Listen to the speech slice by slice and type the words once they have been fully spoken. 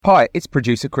Hi, it's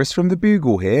producer Chris from The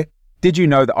Bugle here. Did you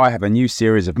know that I have a new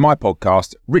series of my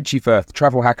podcast, Richie Firth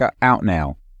Travel Hacker, out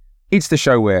now? It's the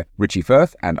show where Richie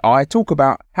Firth and I talk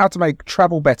about how to make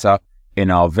travel better in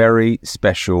our very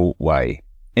special way.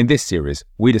 In this series,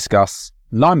 we discuss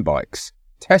Lime bikes,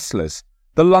 Teslas,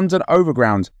 the London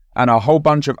Overground, and a whole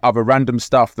bunch of other random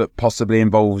stuff that possibly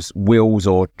involves wheels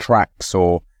or tracks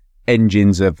or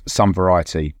engines of some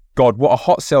variety. God, what a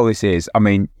hot sell this is. I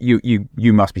mean,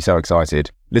 you must be so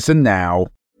excited. Listen now.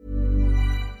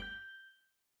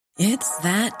 It's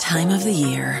that time of the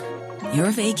year.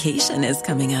 Your vacation is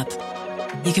coming up.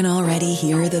 You can already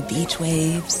hear the beach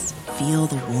waves, feel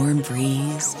the warm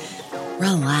breeze,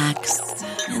 relax,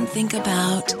 and think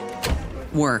about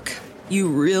work. You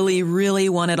really, really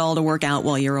want it all to work out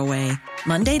while you're away.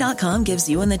 Monday.com gives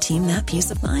you and the team that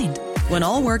peace of mind. When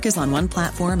all work is on one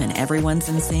platform and everyone's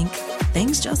in sync,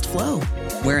 things just flow.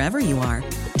 Wherever you are,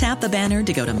 tap the banner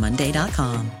to go to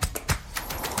Monday.com.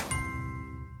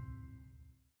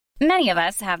 Many of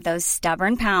us have those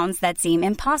stubborn pounds that seem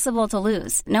impossible to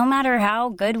lose, no matter how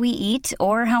good we eat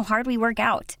or how hard we work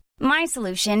out. My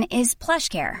solution is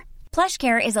PlushCare.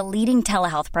 PlushCare is a leading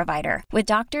telehealth provider with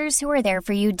doctors who are there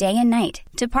for you day and night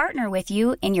to partner with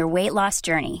you in your weight loss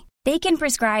journey. They can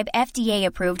prescribe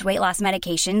FDA-approved weight loss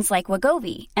medications like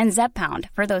Wegovy and Zepbound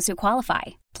for those who qualify.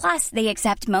 Plus, they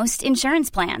accept most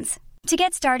insurance plans. To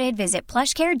get started, visit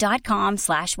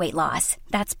plushcare.com/weightloss.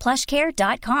 That's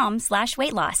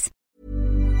plushcare.com/weightloss.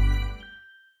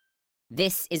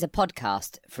 This is a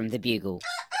podcast from The Bugle.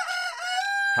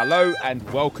 Hello and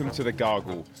welcome to The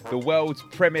Gargle, the world's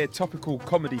premier topical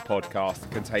comedy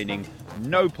podcast containing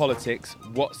no politics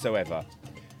whatsoever.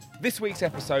 This week's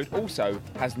episode also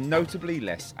has notably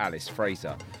less Alice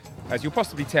Fraser. As you'll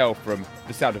possibly tell from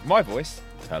the sound of my voice,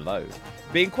 hello,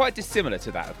 being quite dissimilar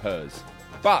to that of hers.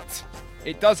 But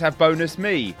it does have bonus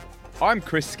me. I'm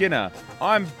Chris Skinner.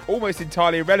 I'm almost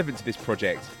entirely irrelevant to this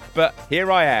project, but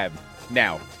here I am.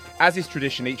 Now, as is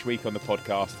tradition each week on the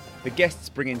podcast, the guests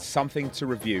bring in something to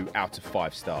review out of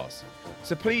 5 stars.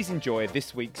 So please enjoy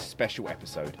this week's special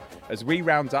episode as we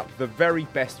round up the very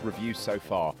best reviews so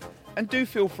far. And do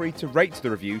feel free to rate the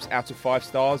reviews out of 5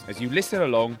 stars as you listen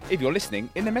along if you're listening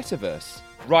in the metaverse.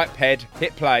 Right, Ped,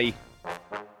 hit play.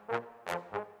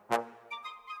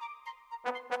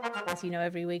 As you know,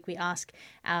 every week we ask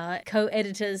our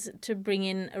co-editors to bring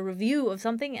in a review of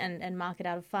something and mark it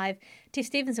out of 5. Tiff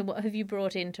Stevenson, what have you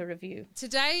brought in to review?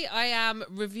 Today I am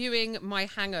reviewing my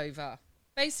hangover.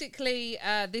 Basically,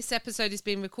 this episode is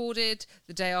being recorded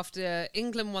the day after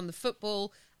England won the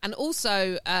football. And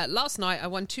also, last night I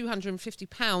won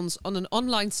 £250 on an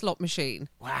online slot machine.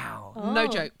 Wow. Oh. No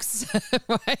jokes.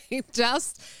 Right?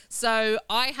 So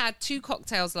I had 2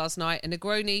 cocktails last night, a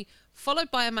Negroni, followed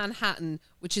by a Manhattan,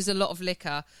 which is a lot of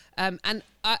liquor. And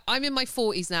I'm in my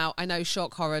 40s now. I know,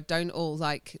 shock, horror. Don't all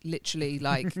literally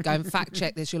go and fact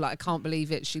check this. You're like, I can't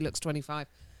believe it. She looks 25.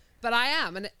 But I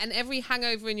am. And every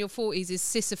hangover in your 40s is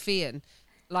Sisyphean.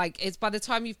 It's by the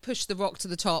time you've pushed the rock to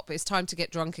the top, it's time to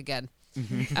get drunk again.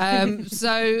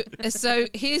 So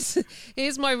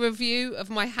here's my review of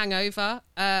my hangover.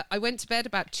 I went to bed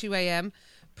about 2 a.m,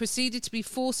 proceeded to be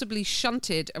forcibly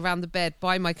shunted around the bed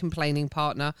by my complaining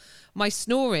partner. My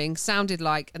snoring sounded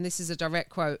like, and this is a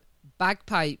direct quote,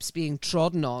 bagpipes being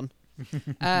trodden on.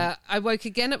 I woke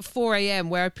again at 4 a.m,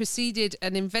 where I proceeded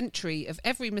an inventory of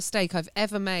every mistake I've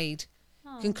ever made,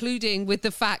 concluding with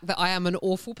the fact that I am an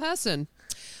awful person.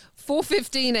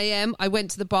 4:15 a.m, I went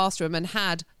to the bathroom and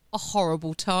had a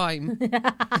horrible time.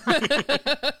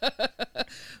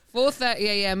 4:30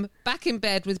 a.m, back in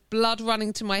bed with blood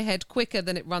running to my head quicker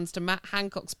than it runs to Matt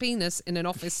Hancock's penis in an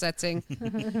office setting.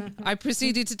 I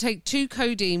proceeded to take 2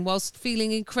 codeine whilst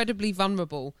feeling incredibly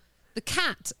vulnerable. The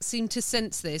cat seemed to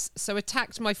sense this, so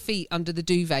attacked my feet under the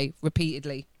duvet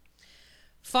repeatedly.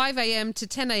 5 a.m. to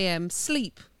 10 a.m,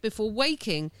 sleep before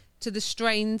waking to the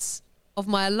strains of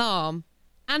my alarm,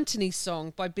 Anthony's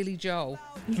song by Billy Joel.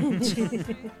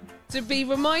 To be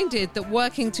reminded that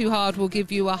working too hard will give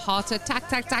you a heart attack,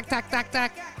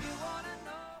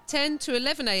 10 to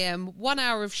 11 a.m, 1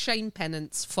 hour of shame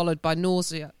penance, followed by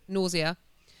nausea.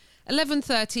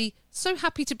 11:30, so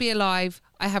happy to be alive,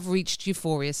 I have reached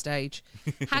euphoria stage.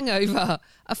 Hangover,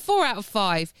 a 4 out of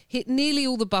 5, hit nearly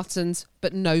all the buttons,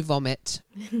 but no vomit.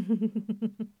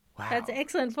 Wow. That's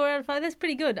excellent. 4 out of 5. That's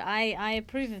pretty good. I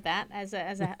approve of that as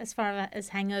far as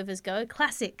hangovers go.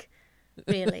 Classic,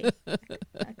 really.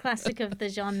 A classic of the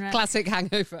genre. Classic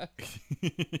hangover.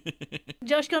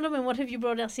 Josh Gondelman, what have you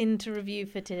brought us in to review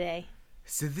for today?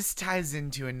 So this ties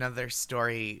into another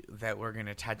story that we're going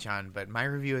to touch on, but my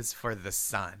review is for The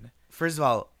Sun. First of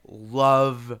all,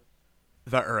 love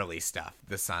the early stuff,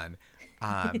 The Sun.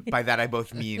 By that I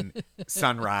both mean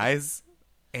sunrise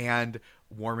and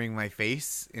warming my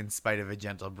face in spite of a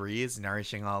gentle breeze,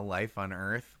 nourishing all life on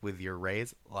earth with your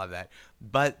rays. Love that.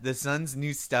 But the sun's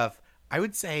new stuff, I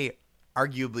would say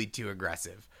arguably too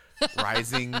aggressive.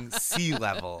 Rising sea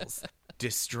levels,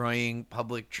 destroying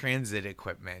public transit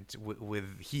equipment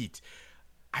with heat.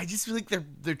 I just feel like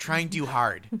they're trying too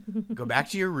hard. Go back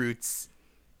to your roots.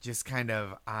 Just kind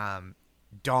of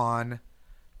dawn,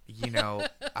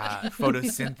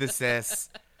 photosynthesis.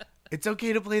 It's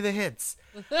okay to play the hits.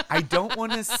 I don't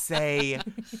want to say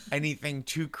anything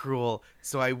too cruel,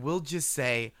 so I will just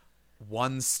say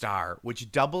 1 star,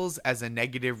 which doubles as a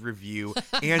negative review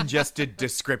and just a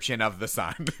description of the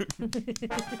sun.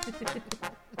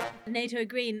 NATO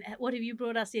Green, what have you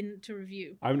brought us in to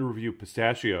review? I'm going to review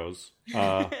pistachios.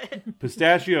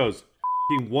 Pistachios,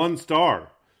 1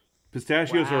 star.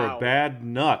 Pistachios are a bad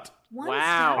nut.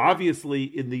 Wow. Obviously,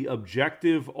 in the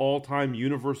objective all-time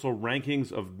universal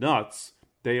rankings of nuts,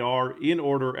 they are in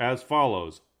order as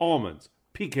follows: almonds,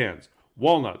 pecans,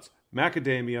 walnuts,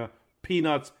 macadamia,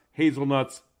 peanuts,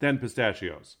 hazelnuts, then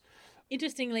pistachios.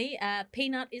 Interestingly,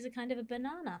 peanut is a kind of a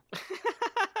banana.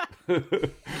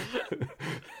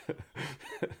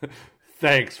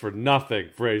 Thanks for nothing,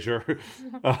 Fraser.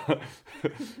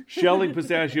 Shelling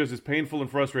pistachios is painful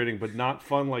and frustrating, but not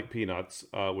fun like peanuts,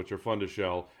 which are fun to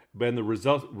shell. Then the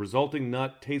resulting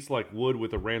nut tastes like wood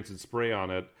with a rancid spray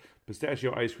on it.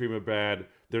 Pistachio ice cream are bad.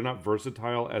 They're not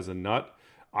versatile as a nut.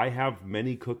 I have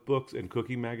many cookbooks and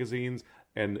cooking magazines,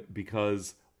 and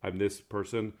because I'm this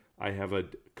person, I have a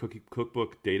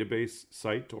cookbook database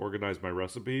site to organize my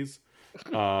recipes.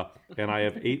 And I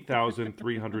have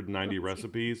 8,390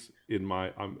 recipes in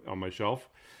on my shelf.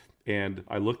 And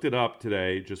I looked it up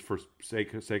today just for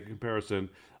sake of comparison.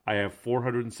 I have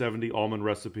 470 almond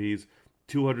recipes,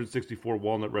 264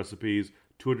 walnut recipes,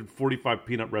 245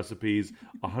 peanut recipes,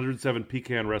 107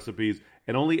 pecan recipes,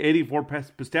 and only 84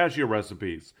 pistachio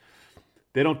recipes.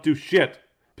 They don't do shit.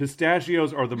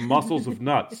 Pistachios are the muscles of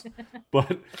nuts.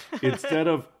 But instead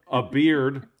of a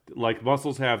beard like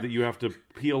mussels have that you have to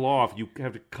peel off, you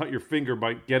have to cut your finger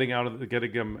by getting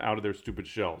them out of their stupid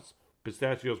shells.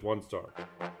 Pistachios, 1 star.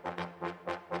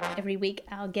 Every week,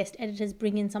 our guest editors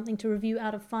bring in something to review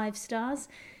out of 5 stars.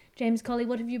 James Colley,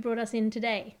 what have you brought us in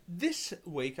today? This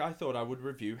week I thought I would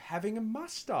review Having a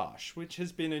Mustache, which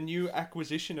has been a new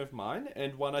acquisition of mine,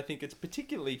 and one I think it's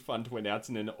particularly fun to announce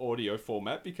in an audio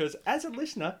format, because as a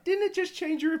listener, didn't it just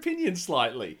change your opinion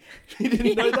slightly? You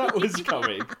didn't know that was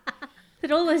coming.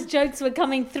 That all those jokes were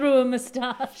coming through a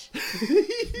moustache.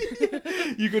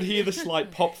 You could hear the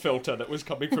slight pop filter that was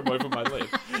coming from over my lid.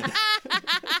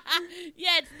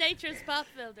 Yeah, it's nature's pop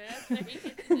filter. That's very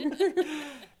good.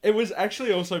 It was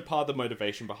actually also part of the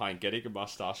motivation behind getting a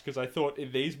mustache, because I thought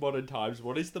in these modern times,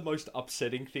 what is the most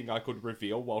upsetting thing I could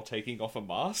reveal while taking off a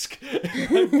mask?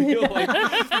 I feel like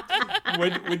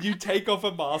when you take off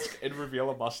a mask and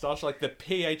reveal a mustache, like the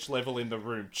pH level in the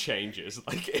room changes.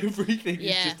 Like everything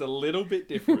is just a little bit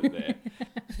different there.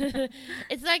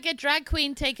 It's like a drag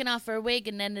queen taking off her wig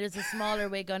and then there's a smaller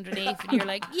wig underneath and you're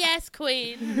like, yes,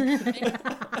 queen.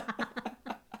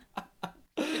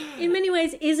 In many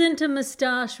ways, isn't a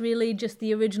moustache really just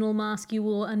the original mask you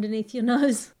wore underneath your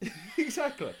nose?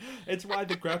 Exactly. It's why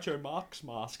the Groucho Marx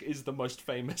mask is the most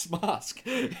famous mask.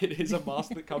 It is a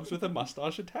mask that comes with a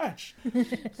mustache attached.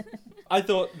 I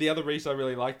thought the other reason I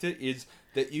really liked it is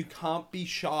that you can't be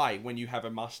shy when you have a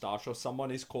mustache or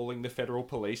someone is calling the federal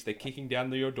police, they're kicking down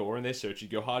your door and they're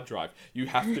searching your hard drive. You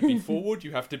have to be forward,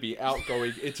 you have to be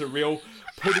outgoing. It's a real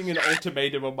putting an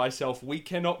ultimatum on myself. We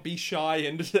cannot be shy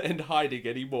and hiding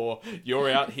anymore. You're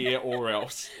out here or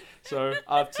else. So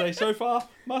I'd say so far,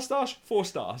 mustache, 4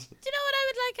 stars. Do you know what I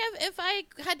would like if I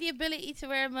had the ability to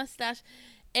wear a mustache?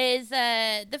 Is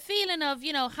the feeling of,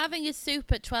 having a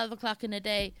soup at 12 o'clock in the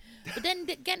day, but then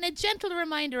getting a gentle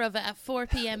reminder of it at 4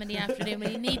 p.m. in the afternoon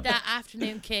when you need that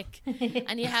afternoon kick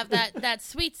and you have that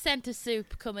sweet scent of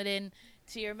soup coming in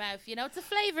to your mouth. It's a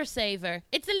flavour saver.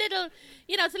 It's a little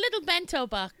bento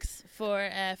box for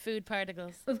food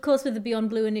particles. Of course, with the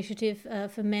Beyond Blue initiative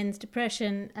for men's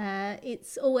depression,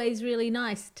 it's always really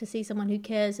nice to see someone who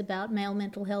cares about male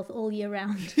mental health all year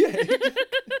round.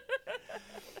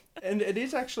 And it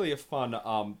is actually a fun,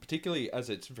 particularly as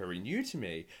it's very new to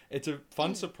me, it's a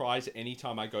fun surprise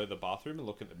anytime I go to the bathroom and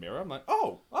look at the mirror. I'm like,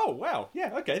 oh, wow,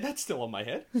 yeah, okay, that's still on my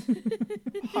head.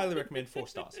 Highly recommend, 4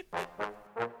 stars.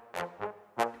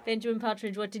 Benjamin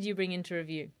Partridge, what did you bring in to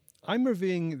review? I'm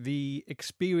reviewing the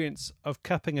experience of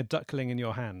cupping a duckling in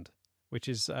your hand, which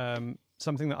is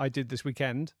something that I did this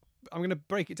weekend. I'm going to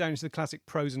break it down into the classic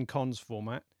pros and cons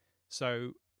format.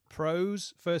 So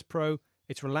pros, first pro,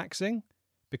 it's relaxing.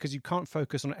 because you can't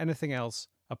focus on anything else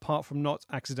apart from not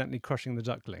accidentally crushing the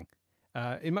duckling.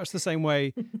 In much the same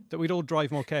way that we'd all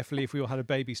drive more carefully if we all had a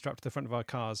baby strapped to the front of our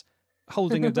cars,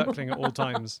 holding a duckling at all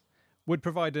times would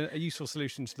provide a useful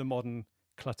solution to the modern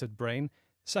cluttered brain.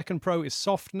 Second pro is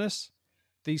softness.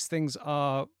 These things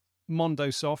are mondo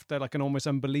soft. They're like an almost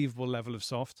unbelievable level of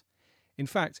soft. In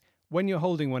fact, when you're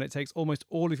holding one, it takes almost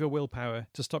all of your willpower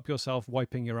to stop yourself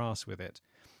wiping your ass with it.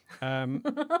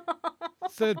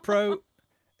 Third pro,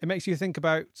 it makes you think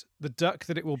about the duck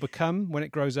that it will become when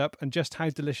it grows up and just how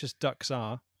delicious ducks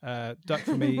are. Duck,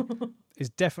 for me, is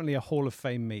definitely a Hall of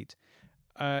Fame meat.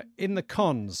 In the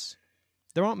cons,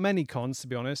 there aren't many cons, to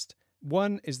be honest.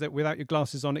 One is that without your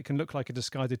glasses on, it can look like a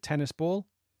discarded tennis ball.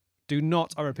 Do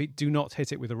not, I repeat, do not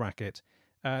hit it with a racket.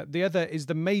 The other is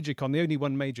the major con, the only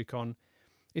one major con.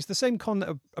 It's the same con that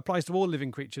applies to all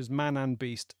living creatures, man and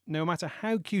beast. No matter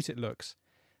how cute it looks,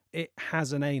 it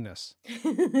has an anus.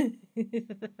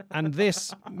 And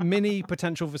this mini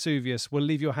potential Vesuvius will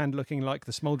leave your hand looking like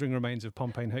the smouldering remains of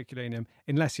Pompeii and Herculaneum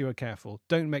unless you are careful.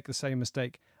 Don't make the same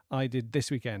mistake I did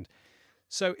this weekend.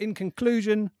 So in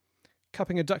conclusion,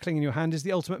 cupping a duckling in your hand is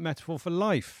the ultimate metaphor for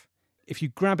life. If you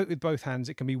grab it with both hands,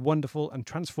 it can be wonderful and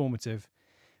transformative.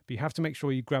 But you have to make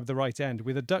sure you grab the right end.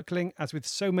 With a duckling, as with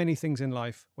so many things in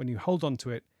life, when you hold on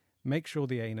to it, make sure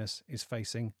the anus is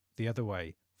facing the other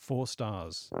way. 4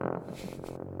 stars.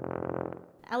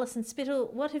 Alison Spittle,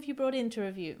 what have you brought in to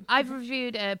review? I've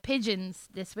reviewed pigeons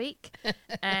this week.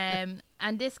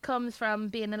 And this comes from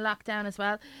being in lockdown as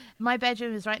well. My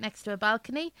bedroom is right next to a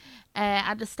balcony.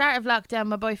 At the start of lockdown,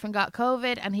 my boyfriend got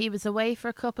COVID and he was away for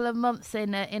a couple of months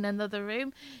in another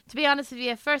room. To be honest with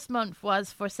you, first month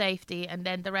was for safety, and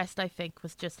then the rest, I think,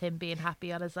 was just him being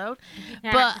happy on his own.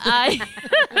 But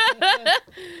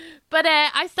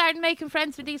I started making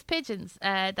friends with these pigeons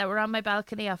that were on my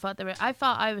balcony. I thought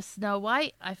I was Snow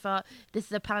White. I thought, this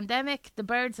is a pandemic. The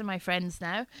birds are my friends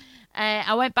now.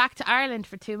 I went back to Ireland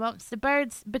for 2 months. The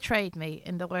birds betrayed me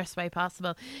in the worst way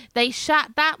possible. They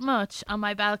shat that much on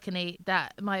my balcony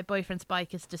that my boyfriend's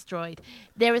bike is destroyed.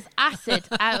 There was acid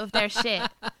out of their shit.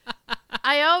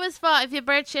 I always thought if your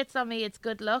bird shits on me, it's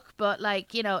good luck. But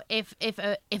like, you know, if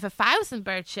 1,000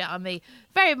 birds shit on me,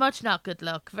 very much not good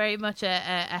luck. Very much a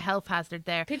health hazard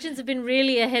there. Pigeons have been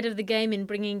really ahead of the game in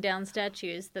bringing down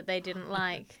statues that they didn't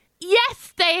like.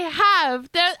 Yes, they have.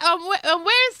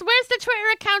 Where's the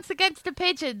Twitter accounts against the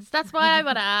pigeons? That's why I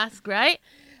want to ask, right?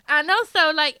 And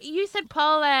also, like you said,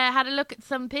 Paul had a look at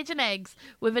some pigeon eggs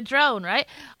with a drone, right?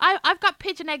 I've got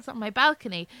pigeon eggs on my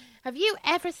balcony. Have you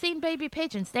ever seen baby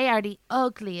pigeons? They are the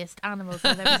ugliest animals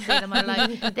I've ever seen in my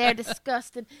life. They're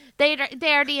disgusting. They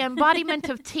are the embodiment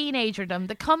of teenagerdom.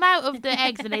 They come out of the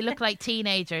eggs and they look like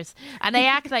teenagers. And they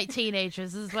act like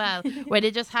teenagers as well, where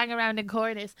they just hang around in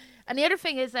corners. And the other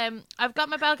thing is, I've got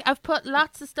my balcony. I've put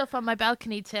lots of stuff on my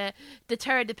balcony to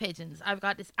deter the pigeons. I've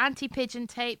got this anti-pigeon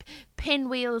tape,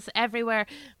 pinwheels everywhere.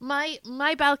 My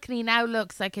balcony now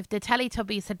looks like if the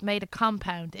Teletubbies had made a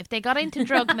compound. If they got into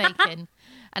drug making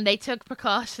and they took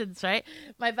precautions, right?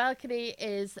 My balcony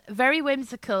is very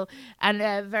whimsical and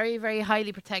very, very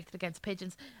highly protected against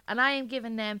pigeons. And I am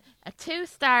giving them a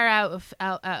 2-star out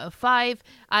of 5.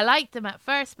 I liked them at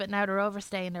first, but now they're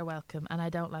overstaying their welcome, and I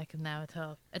don't like them now at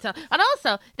all. And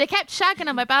also, they kept shagging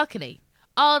on my balcony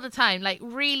all the time, like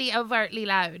really overtly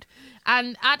loud.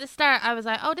 And at the start, I was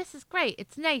like, oh, this is great.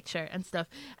 It's nature and stuff.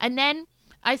 And then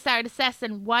I started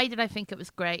assessing why did I think it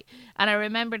was great. And I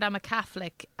remembered I'm a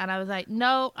Catholic. And I was like,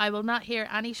 no, I will not hear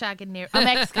any shagging near. I'm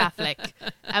ex-Catholic.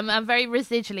 I'm very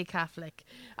residually Catholic.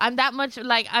 I'm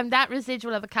that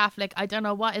residual of a Catholic. I don't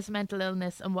know what is mental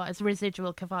illness and what is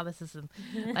residual Catholicism.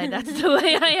 Like, that's the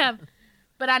way I am.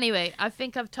 But anyway, I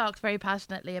think I've talked very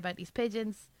passionately about these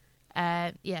pigeons.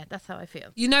 Yeah, that's how I feel.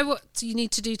 You know what you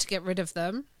need to do to get rid of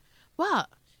them? What?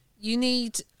 You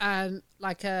need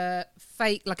like a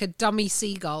dummy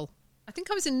seagull. I think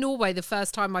I was in Norway the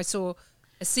first time I saw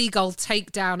a seagull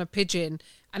take down a pigeon,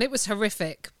 and it was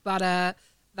horrific. But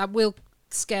that will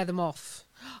scare them off.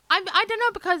 I don't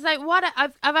know, because like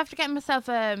I've after getting myself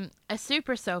a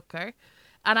super soaker.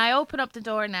 And I open up the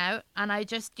door now, and I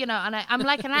just, and I'm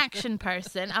like an action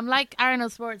person. I'm like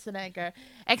Arnold Schwarzenegger,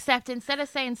 except instead of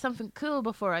saying something cool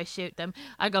before I shoot them,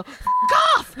 I go, "F***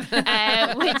 off!"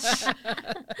 Which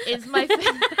is my...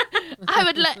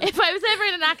 if I was ever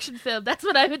in an action film, that's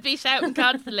what I would be shouting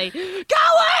constantly. Go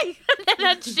away! And then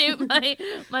I'd shoot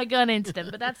my gun into them.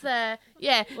 But that's,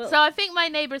 yeah. Well, so I think my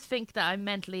neighbours think that I'm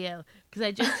mentally ill, because I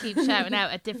just keep shouting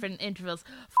out at different intervals,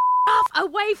 "F*** off!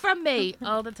 Away from me!"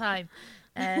 all the time.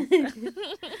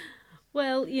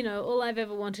 Well, all I've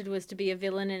ever wanted was to be a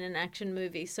villain in an action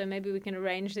movie, so maybe we can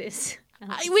arrange this.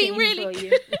 We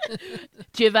really.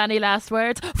 Do you have any last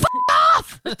words? F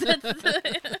off!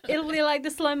 It'll be like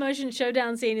the slow motion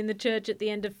showdown scene in the church at the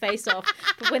end of Face Off.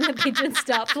 But when the pigeons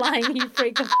start flying, you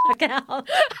freak the fuck out.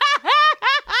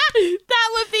 That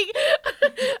would be.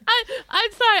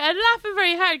 I'm sorry, I'm laughing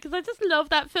very hard because I just love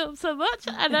that film so much,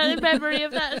 and the memory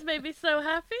of that has made me so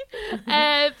happy.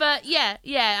 But yeah,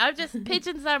 I'm just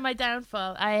pigeons are my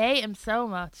downfall. I hate them so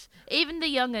much, even the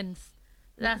young'uns.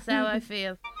 That's how I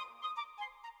feel.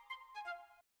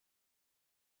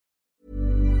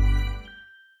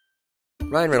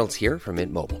 Ryan Reynolds here from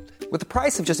Mint Mobile. With the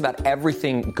price of just about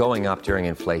everything going up during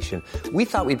inflation, we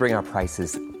thought we'd bring our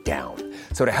prices down.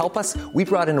 So to help us, we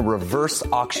brought in a reverse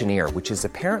auctioneer, which is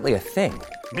apparently a thing.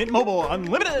 Mint Mobile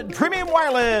Unlimited Premium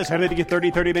Wireless. How to get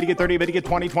 30, 30, bit to get 30, bit to get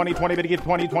 20, 20, 20, bit to get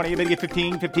 20, 20, bit to get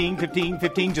 15, 15, 15,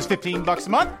 15, just $15 a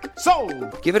month?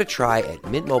 Sold! Give it a try at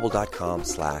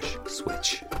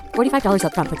mintmobile.com/switch. $45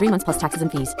 up front for 3 months plus taxes and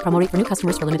fees. Promo rate for new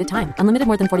customers for limited time. Unlimited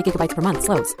more than 40 gigabytes per month.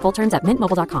 Slows full terms at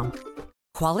mintmobile.com.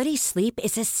 Quality sleep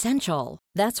is essential.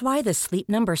 That's why the Sleep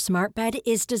Number Smart Bed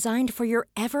is designed for your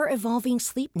ever-evolving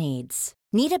sleep needs.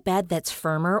 Need a bed that's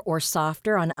firmer or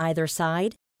softer on either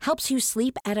side? Helps you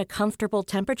sleep at a comfortable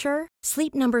temperature?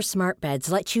 Sleep Number Smart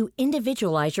Beds let you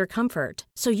individualize your comfort,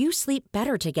 so you sleep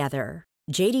better together.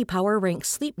 J.D. Power ranks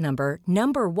Sleep Number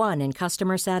number 1 in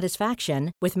customer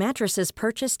satisfaction with mattresses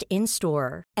purchased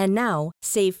in-store. And now,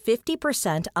 save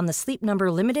 50% on the Sleep Number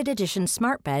Limited Edition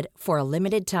Smart Bed for a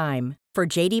limited time. For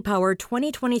J.D. Power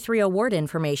 2023 award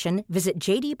information, visit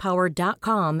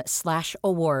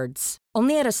jdpower.com/awards.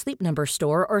 Only at a Sleep Number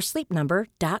store or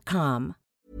sleepnumber.com.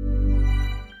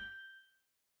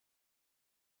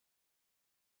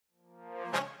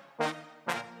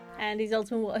 Andy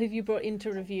Zaltzman, what have you brought in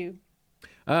to review?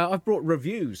 I've brought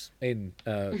reviews in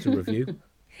to review.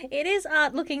 It is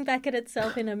art looking back at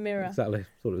itself in a mirror. Exactly.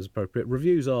 Thought it was appropriate.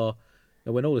 Reviews are,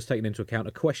 when all is taken into account,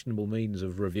 a questionable means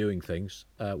of reviewing things.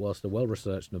 Whilst a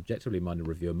well-researched and objectively minded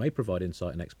reviewer may provide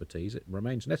insight and expertise, it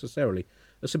remains necessarily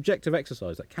a subjective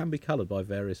exercise that can be coloured by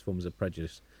various forms of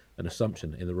prejudice and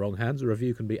assumption. In the wrong hands, a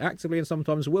review can be actively and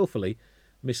sometimes willfully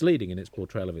misleading in its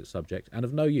portrayal of its subject and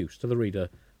of no use to the reader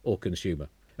or consumer.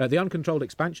 The uncontrolled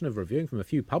expansion of reviewing from a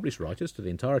few published writers to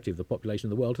the entirety of the population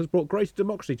of the world has brought greater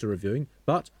democracy to reviewing,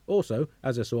 but also,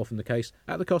 as is so often the case,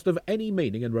 at the cost of any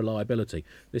meaning and reliability.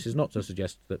 This is not to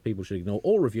suggest that people should ignore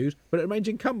all reviews, but it remains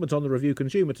incumbent on the review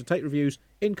consumer to take reviews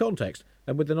in context,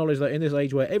 and with the knowledge that in this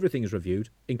age where everything is reviewed,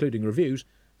 including reviews,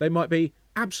 they might be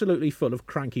absolutely full of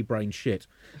cranky brain shit.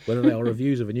 Whether they are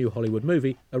reviews of a new Hollywood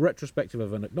movie, a retrospective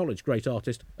of an acknowledged great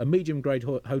artist, a medium-grade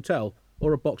hotel,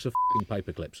 or a box of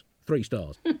paper clips. 3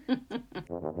 stars.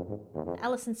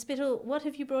 Alison Spittle, what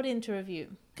have you brought in to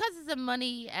review? Because it's a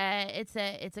money, it's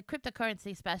a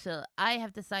cryptocurrency special. I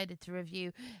have decided to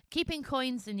review keeping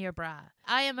coins in your bra.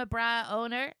 I am a bra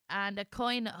owner and a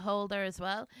coin holder as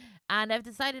well, and I've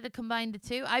decided to combine the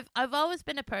two. I've always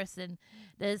been a person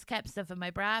that has kept stuff in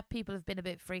my bra. People have been a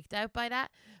bit freaked out by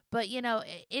that, but you know,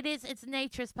 it's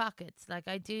nature's pockets. Like,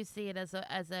 I do see it as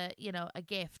a you know, a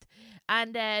gift.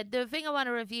 And the thing I want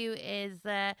to review is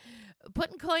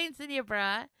putting coins in your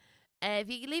bra. If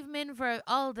you leave them in for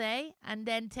all day and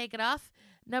then take it off,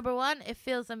 number one, it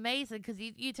feels amazing because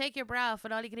you take your bra off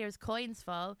and all you can hear is coins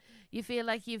fall. You feel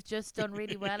like you've just done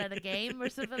really well at a game or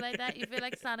something like that. You feel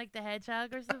like Sonic the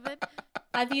Hedgehog or something.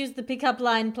 I've used the pickup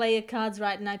line, play your cards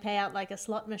right and I pay out like a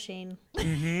slot machine.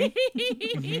 Mm-hmm.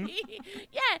 Mm-hmm.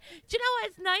 Yeah, do you know what?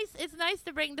 It's nice. It's nice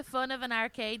to bring the fun of an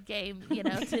arcade game, you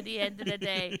know, to the end of the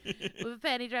day with a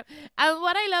penny drop. And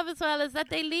what I love as well is that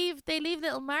they leave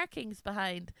little markings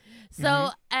behind.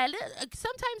 So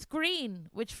sometimes green,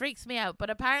 which freaks me out, but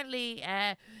apparently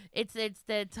it's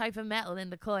the type of metal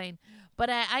in the coin. But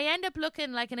I end up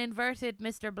looking like an inverted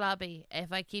Mr. Blobby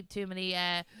if I keep too many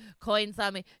coins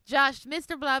on me. Josh,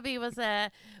 Mr. Blobby was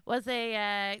a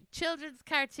children's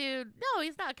cartoon. No,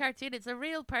 he's not a cartoon. It's a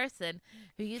real person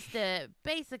who used to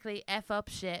basically F up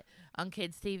shit on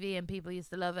kids' TV, and people used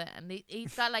to love it. And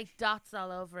he's got like dots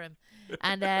all over him,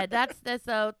 and that's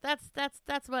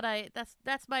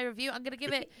my review. I'm gonna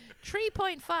give it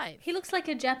 3.5. He looks like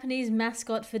a Japanese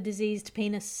mascot for diseased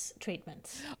penis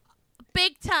treatment.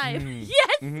 Big time.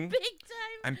 Yes, big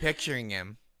time. I'm picturing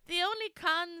him. The only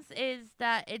cons is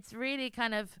that it's really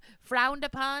kind of frowned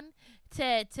upon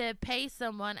to pay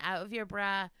someone out of your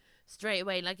bra straight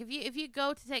away. Like if you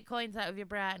go to take coins out of your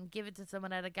bra and give it to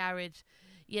someone at a garage,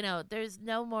 you know, there's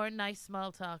no more nice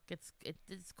small talk. It's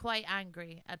quite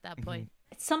angry at that point.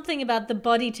 It's something about the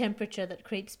body temperature that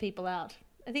creeps people out.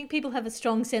 I think people have a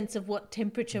strong sense of what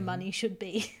temperature money should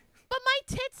be. But my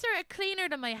tits are cleaner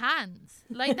than my hands.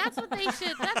 Like, that's what they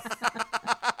should.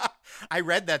 I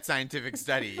read that scientific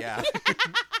study, yeah.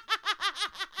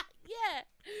 Yeah.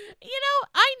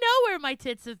 I know where my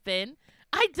tits have been.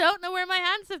 I don't know where my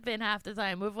hands have been half the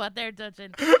time with what they're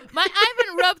touching. I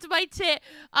haven't rubbed my tit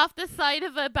off the side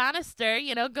of a banister,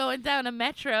 going down a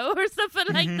metro or something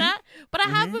like that. But I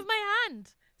have with my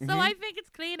hand. So I think it's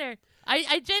cleaner.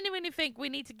 I genuinely think we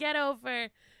need to get over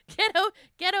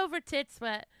tit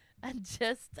sweat and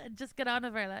just get on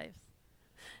with our lives.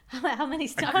 How many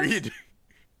stars? Agreed.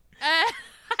 I'm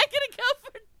gonna go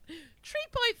for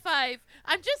 3.5.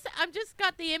 I'm just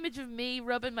got the image of me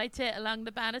rubbing my tit along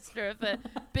the banister of a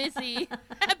busy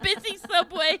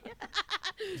subway.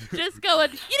 Just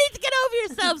going, you need to get over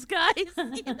yourselves, guys.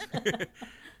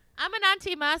 I'm an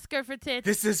anti-masker for tits.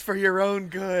 This is for your own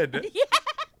good. Yeah.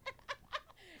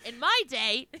 In my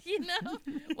day,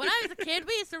 when I was a kid,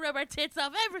 we used to rub our tits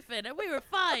off everything, and we were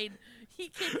fine.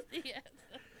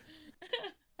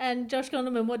 And Josh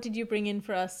Gondelman, what did you bring in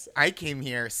for us? I came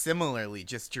here similarly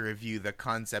just to review the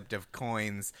concept of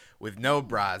coins with no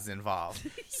bras involved.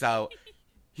 So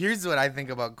here's what I think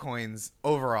about coins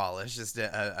overall. It's just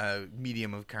a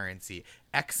medium of currency.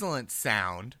 Excellent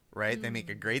sound, right? They make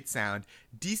a great sound.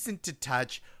 Decent to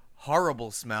touch.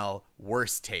 Horrible smell.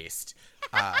 Worst taste.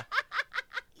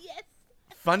 Yes.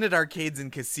 Fun at arcades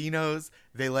and casinos.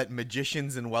 They let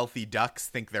magicians and wealthy ducks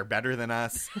think they're better than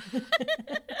us.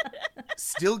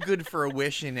 Still good for a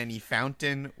wish in any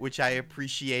fountain, which I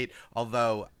appreciate.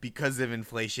 Although, because of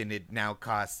inflation, it now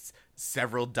costs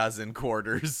several dozen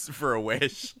quarters for a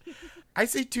wish. I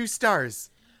say 2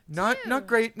 stars. Not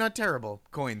great, not terrible.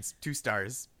 Coins, 2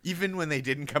 stars. Even when they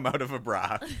didn't come out of a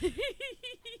bra.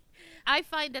 I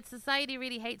find that society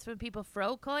really hates when people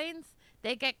throw coins.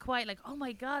 They get quite like, oh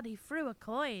my God, he threw a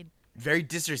coin. Very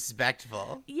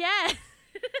disrespectful. Yeah.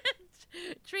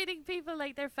 Treating people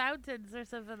like they're fountains or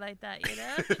something like that,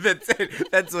 That's it.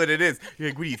 That's what it is. You're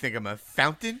like, what do you think, I'm a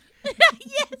fountain?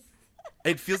 Yes.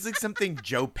 It feels like something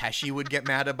Joe Pesci would get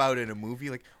mad about in a movie.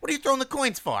 Like, what are you throwing the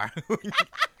coins for?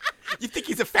 You think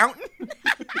he's a fountain? Make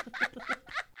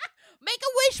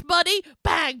a wish, buddy.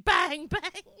 Bang, bang,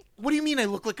 bang. What do you mean I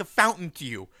look like a fountain to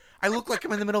you? I look like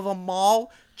I'm in the middle of a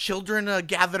mall, children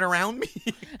gathered around me.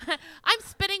 I'm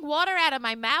spitting water out of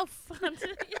my mouth.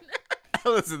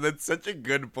 Listen, that's such a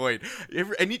good point.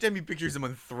 Anytime you picture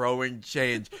someone throwing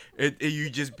change, you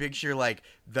just picture like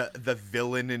the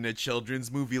villain in a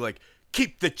children's movie, like,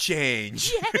 keep the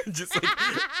change. Yes.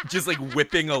 just like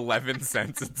whipping 11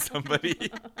 cents at somebody.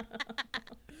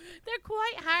 They're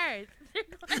quite hard.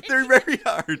 They're very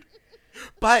hard.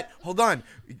 But hold on,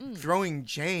 throwing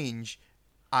change,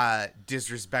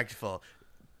 disrespectful.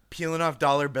 Peeling off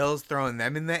dollar bills, throwing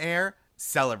them in the air,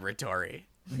 celebratory.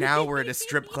 Now we're at a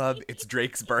strip club. It's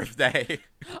Drake's birthday.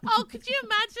 Oh, could you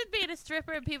imagine being a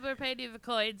stripper and people are paying you for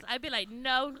coins? I'd be like,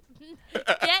 no,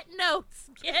 get notes.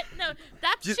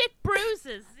 That shit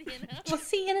bruises, Well,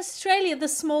 see, in Australia, the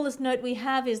smallest note we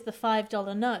have is the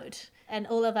 $5 note, and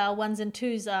all of our 1s and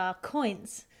 2s are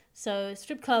coins. So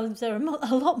strip clubs are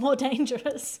a lot more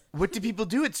dangerous. What do people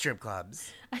do at strip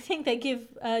clubs? I think they give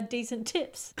decent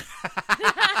tips.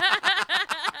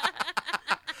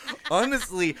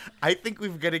 Honestly, I think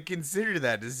we've got to consider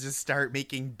that, is just start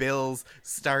making bills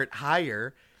start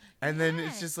higher. And then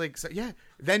it's just like, so, yeah.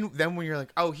 Then when you're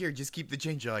like, oh, here, just keep the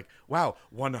change. You're like, wow,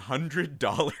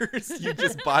 $100? You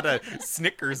just bought a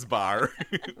Snickers bar.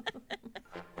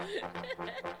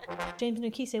 James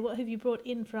Nukise, what have you brought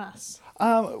in for us?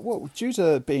 Well, due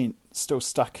to being still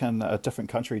stuck in a different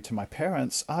country to my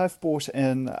parents, I've brought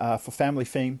in, for family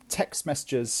theme, text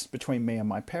messages between me and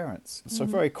my parents. So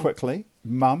very quickly,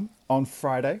 Mum, on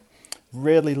Friday,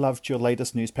 really loved your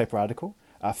latest newspaper article.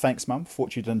 Thanks, Mum.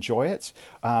 Thought you'd enjoy it.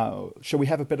 Shall we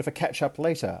have a bit of a catch-up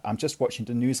later? I'm just watching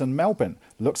the news in Melbourne.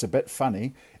 Looks a bit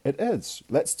funny. It is.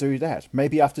 Let's do that.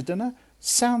 Maybe after dinner?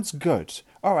 Sounds good.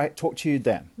 All right, talk to you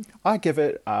then. I give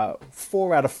it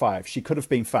 4 out of 5. She could have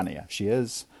been funnier. She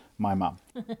is my mum.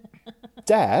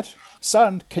 Dad,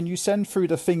 son, can you send through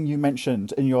the thing you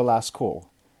mentioned in your last call?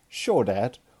 Sure,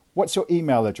 Dad. What's your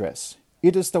email address?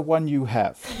 It is the one you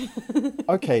have.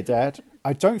 Okay, Dad.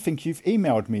 I don't think you've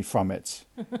emailed me from it.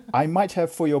 I might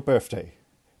have for your birthday.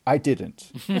 I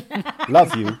didn't.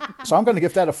 Love you. So I'm going to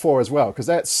give that a 4 as well, because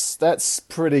that's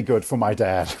pretty good for my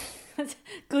dad.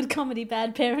 Good comedy,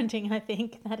 bad parenting, I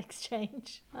think, that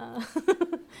exchange. I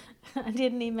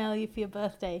didn't email you for your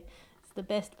birthday. It's the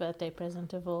best birthday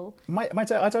present of all. My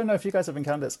dad, I don't know if you guys have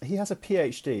encountered this. He has a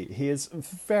PhD. He is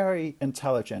very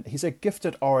intelligent. He's a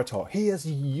gifted orator. He is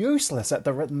useless at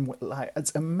the written...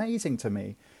 It's amazing to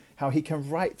me how he can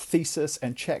write thesis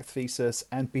and check thesis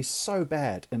and be so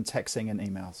bad in texting and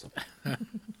emails.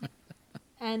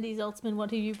 Andy Zaltzman,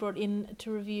 what have you brought in to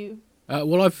review?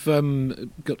 Well, I've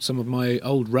got some of my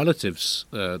old relatives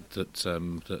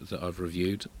that I've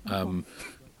reviewed.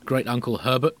 Great Uncle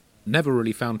Herbert never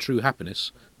really found true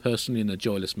happiness, personally in a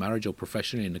joyless marriage or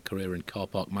professionally in a career in car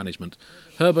park management.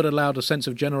 Herbert allowed a sense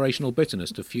of generational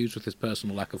bitterness to fuse with his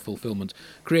personal lack of fulfilment,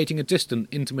 creating a distant,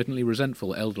 intermittently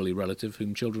resentful elderly relative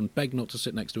whom children begged not to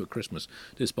sit next to at Christmas,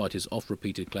 despite his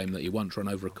oft-repeated claim that he once ran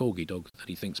over a corgi dog that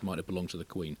he thinks might have belonged to the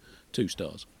Queen. 2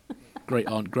 stars. Great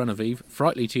Aunt Genevieve,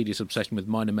 frightfully tedious obsession with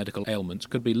minor medical ailments,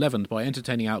 could be leavened by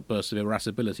entertaining outbursts of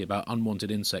irascibility about unwanted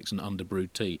insects and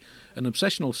underbrewed tea. An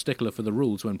obsessional stickler for the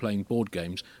rules when playing board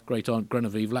games, Great Aunt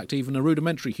Genevieve lacked even a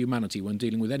rudimentary humanity when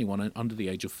dealing with anyone under the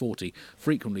age of 40,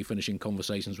 frequently finishing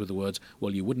conversations with the words,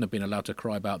 "Well, you wouldn't have been allowed to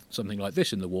cry about something like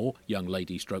this in the war, young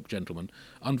lady stroke gentleman."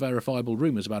 Unverifiable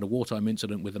rumours about a wartime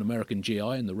incident with an American GI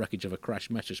and the wreckage of a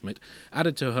crashed Messerschmitt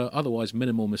added to her otherwise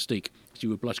minimal mystique. She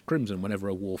would blush crimson whenever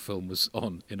a war film was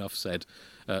on, enough said.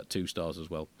 2 stars as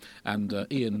well. And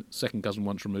Ian, second cousin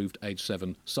once removed, age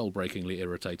 7, soul-breakingly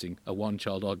irritating, a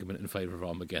one-child argument in favour of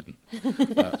Armageddon.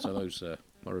 So those are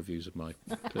my reviews of my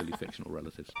clearly fictional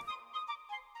relatives.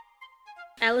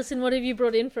 Alison, what have you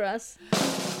brought in for us?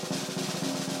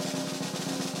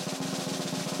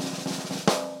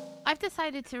 I've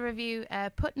decided to review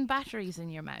putting batteries in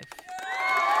your mouth.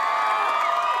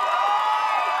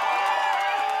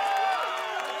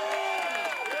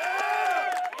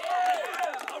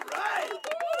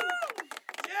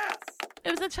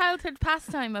 It was a childhood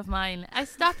pastime of mine. I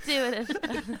stopped doing it.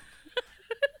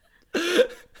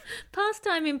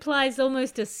 Pastime implies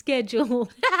almost a schedule.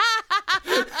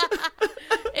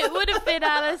 It would have been,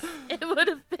 Alice. It would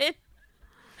have been.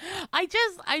 I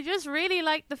just really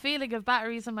liked the feeling of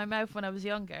batteries in my mouth when I was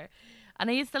younger. And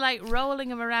I used to like rolling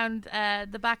them around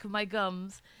the back of my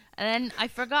gums. And then I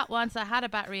forgot once I had a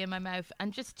battery in my mouth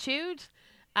and just chewed.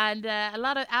 And a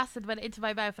lot of acid went into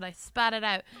my mouth and I spat it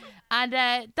out. And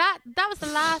that was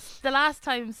the last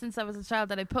time since I was a child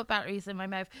that I put batteries in my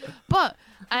mouth. But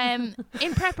in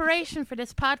preparation for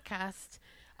this podcast,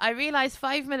 I realised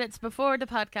 5 minutes before the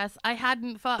podcast I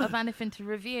hadn't thought of anything to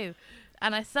review.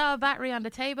 And I saw a battery on the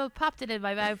table, popped it in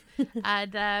my mouth,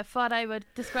 and thought I would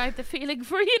describe the feeling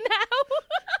for you now.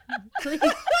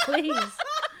 Please.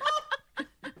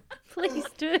 Please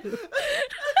do.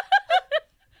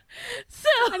 So,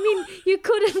 I mean, you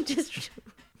could have just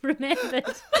remembered,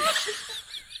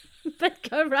 but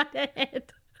go right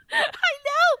ahead. I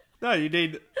know. No, you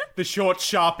need the short,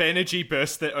 sharp energy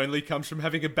burst that only comes from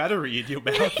having a battery in your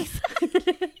mouth. I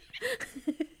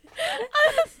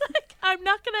was like, I'm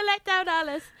not going to let down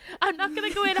Alice. I'm not going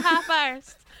to go in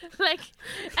half-arsed.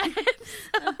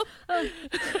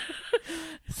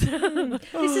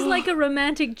 This is like a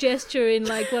romantic gesture in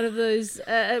like one of those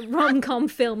rom-com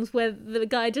films where the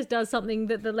guy just does something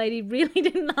that the lady really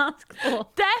didn't ask for.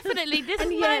 Definitely,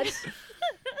 and yet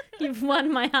you've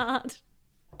won my heart.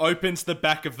 Opens the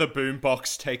back of the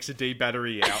boombox, takes a D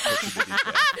battery out.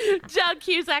 John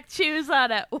Cusack chews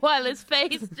on it while his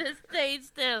face just stays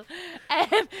still.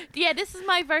 Yeah, this is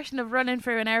my version of running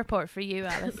through an airport for you,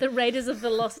 Alice. The Raiders of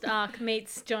the Lost Ark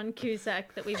meets John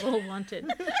Cusack that we've all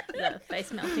wanted. The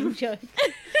face melting joke.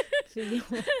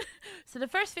 So the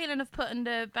first feeling of putting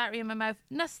the battery in my mouth,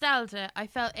 nostalgia. I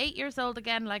felt 8 years old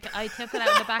again, like I took it out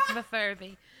of the back of a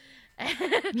Furby.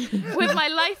 With my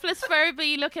lifeless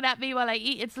Furby looking at me while I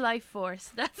eat its life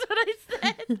force. That's what I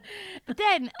said. But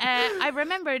then I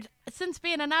remembered, since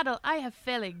being an adult, I have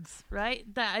fillings, right?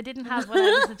 That I didn't have when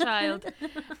I was a child.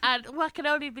 And what can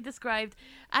only be described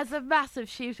as a massive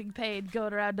shooting pain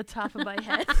going around the top of my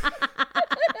head.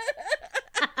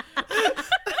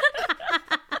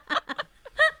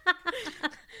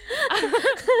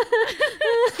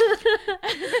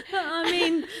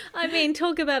 I mean,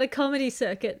 talk about a comedy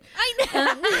circuit. I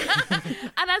know.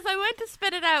 And as I went to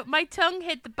spit it out, my tongue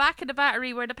hit the back of the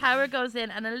battery where the power goes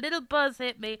in, and a little buzz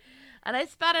hit me. And I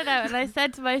spat it out, and I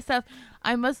said to myself,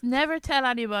 I must never tell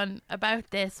anyone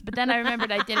about this. But then I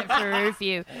remembered I did it for a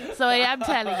review, so I am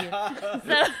telling you.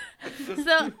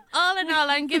 So all in all,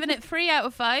 I'm giving it 3 out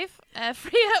of 5.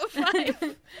 3 out of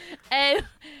 5.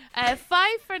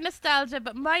 5 for nostalgia,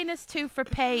 but -2 for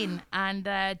pain and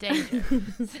danger.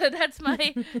 So that's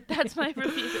my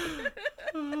review.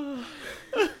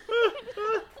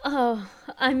 Oh,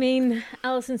 I mean,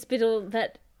 Alison Spittle,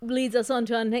 that leads us on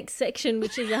to our next section,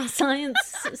 which is our science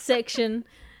section.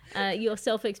 Your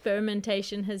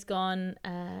self-experimentation has gone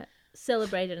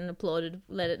celebrated and applauded.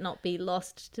 Let it not be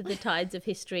lost to the tides of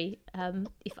history.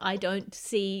 If I don't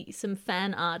see some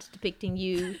fan art depicting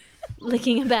you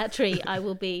licking a battery, I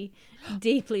will be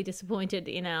deeply disappointed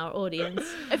in our audience.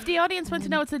 If the audience want to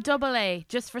know it's a double A,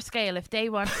 just for scale, if they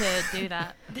want to do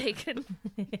that, they can.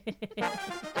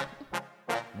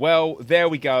 Well, there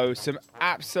we go. Some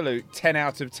absolute 10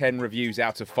 out of 10 reviews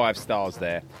out of 5 stars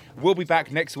there. We'll be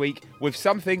back next week with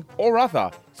something or other,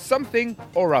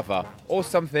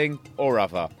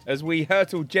 as we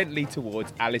hurtle gently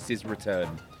towards Alice's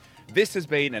return. This has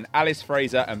been an Alice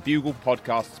Fraser and Bugle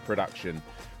Podcasts production.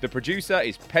 The producer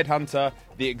is Ped Hunter.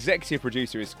 The executive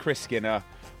producer is Chris Skinner.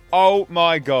 Oh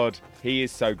my God, he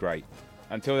is so great.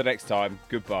 Until the next time,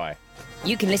 goodbye.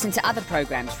 You can listen to other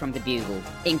programmes from The Bugle,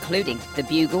 including The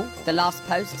Bugle, The Last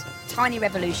Post, Tiny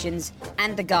Revolutions,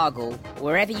 and The Gargle,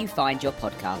 wherever you find your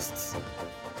podcasts.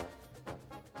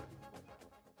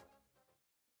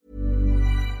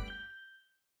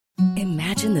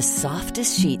 Imagine the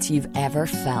softest sheets you've ever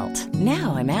felt.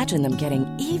 Now imagine them getting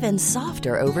even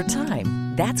softer over time.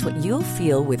 That's what you'll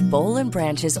feel with Boll &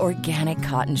 Branch's organic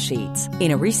cotton sheets.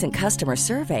 In a recent customer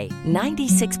survey,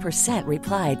 96%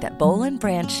 replied that Boll &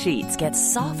 Branch sheets get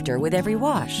softer with every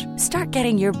wash. Start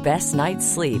getting your best night's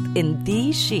sleep in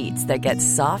these sheets that get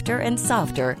softer and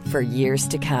softer for years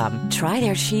to come. Try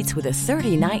their sheets with a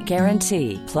 30-night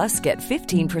guarantee. Plus, get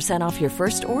 15% off your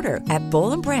first order at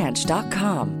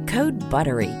bollandbranch.com. Code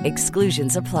BUTTERY.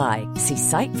 Exclusions apply. See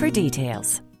site for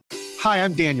details. Hi,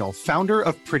 I'm Daniel, founder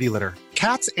of Pretty Litter.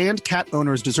 Cats and cat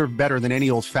owners deserve better than any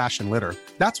old-fashioned litter.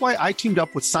 That's why I teamed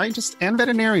up with scientists and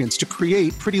veterinarians to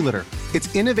create Pretty Litter.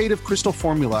 Its innovative crystal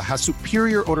formula has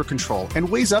superior odor control and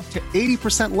weighs up to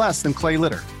 80% less than clay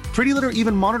litter. Pretty Litter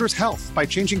even monitors health by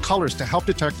changing colors to help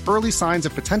detect early signs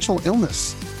of potential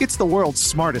illness. It's the world's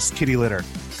smartest kitty litter.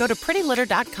 Go to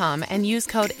prettylitter.com and use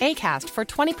code ACAST for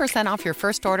 20% off your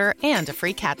first order and a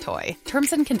free cat toy.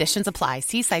 Terms and conditions apply.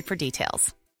 See site for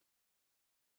details.